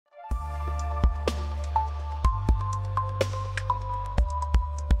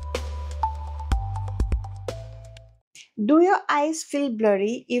Do your eyes feel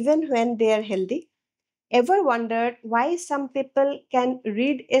blurry even when they are healthy? Ever wondered why some people can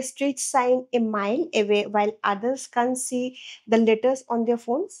read a street sign a mile away while others can't see the letters on their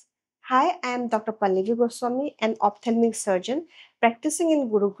phones? Hi, I am Dr. Pallavee Goswami, an ophthalmic surgeon practicing in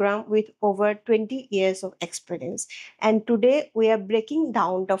Gurugram with over 20 years of experience. And today we are breaking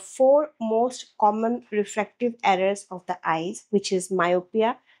down the four most common refractive errors of the eyes, which is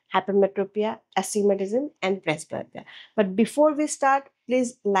myopia, hypermetropia, astigmatism, and presbyopia. But before we start,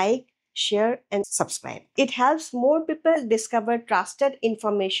 please like, share, and subscribe. It helps more people discover trusted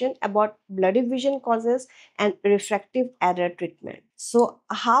information about blurry vision causes and refractive error treatment. So,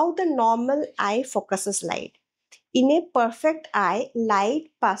 how the normal eye focuses light? In a perfect eye,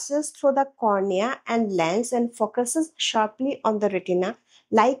 light passes through the cornea and lens and focuses sharply on the retina,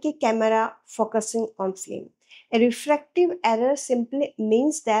 like a camera focusing on film. A refractive error simply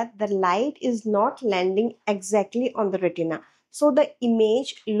means that the light is not landing exactly on the retina, so the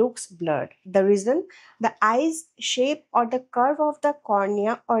image looks blurred. The reason, the eye's shape or the curve of the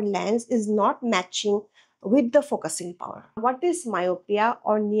cornea or lens is not matching with the focusing power. What is myopia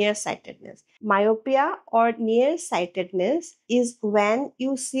or nearsightedness? Myopia or nearsightedness is when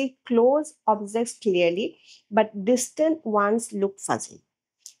you see close objects clearly but distant ones look fuzzy.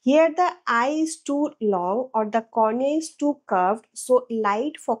 Here the eye is too long or the cornea is too curved, so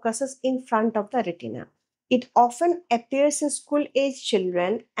light focuses in front of the retina. It often appears in school age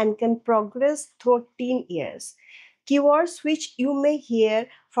children and can progress through teen years. Keywords which you may hear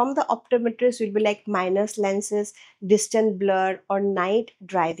from the optometrist will be like minus lenses, distant blur, or night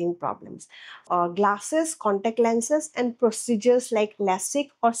driving problems. Glasses, contact lenses, and procedures like LASIK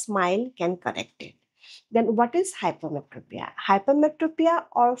or SMILE can correct it. Then, what is hypermetropia? Hypermetropia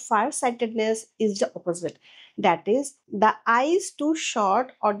or farsightedness is the opposite. That is, the eye is too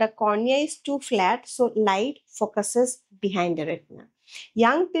short or the cornea is too flat, so light focuses behind the retina.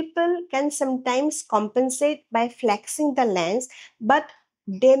 Young people can sometimes compensate by flexing the lens, but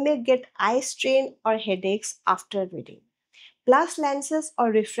they may get eye strain or headaches after reading. Plus lenses or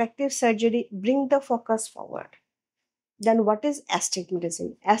refractive surgery bring the focus forward. Then what is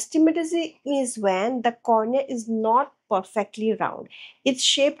astigmatism? Astigmatism is when the cornea is not perfectly round. It's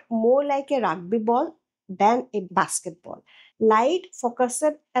shaped more like a rugby ball than a basketball. Light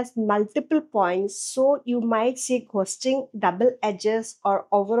focuses at multiple points, so you might see ghosting, double edges, or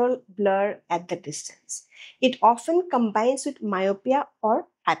overall blur at the distance. It often combines with myopia or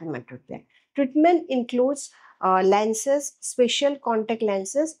hypermetropia. Treatment includes lenses, special contact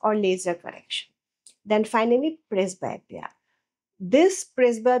lenses, or laser correction. Then finally, presbyopia. This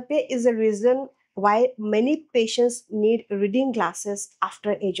presbyopia is a reason why many patients need reading glasses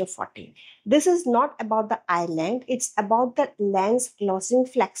after age of 40. This is not about the eye length, it's about the lens losing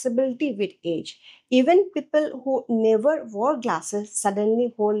flexibility with age. Even people who never wore glasses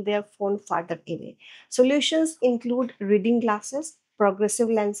suddenly hold their phone farther away. Solutions include reading glasses, progressive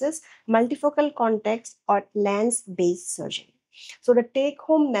lenses, multifocal contacts, or lens-based surgery. So the take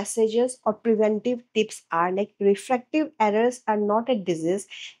home messages or preventive tips are like refractive errors are not a disease,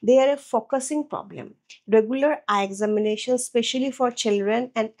 they are a focusing problem. Regular eye examinations, especially for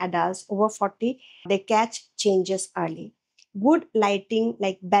children and adults over 40, they catch changes early. Good lighting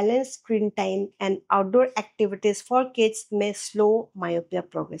like balanced screen time and outdoor activities for kids may slow myopia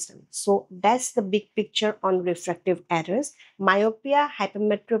progression. So that's the big picture on refractive errors, myopia,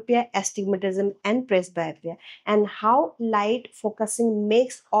 hypermetropia, astigmatism, and presbyopia, and how light focusing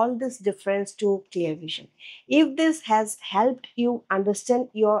makes all this difference to clear vision. If this has helped you understand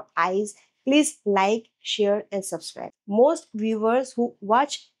your eyes, please like, share, and subscribe. Most viewers who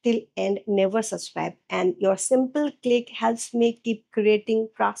watch till end never subscribe, and your simple click helps me keep creating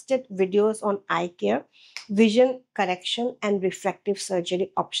trusted videos on eye care, vision correction, and refractive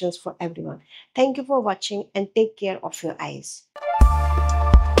surgery options for everyone. Thank you for watching and take care of your eyes.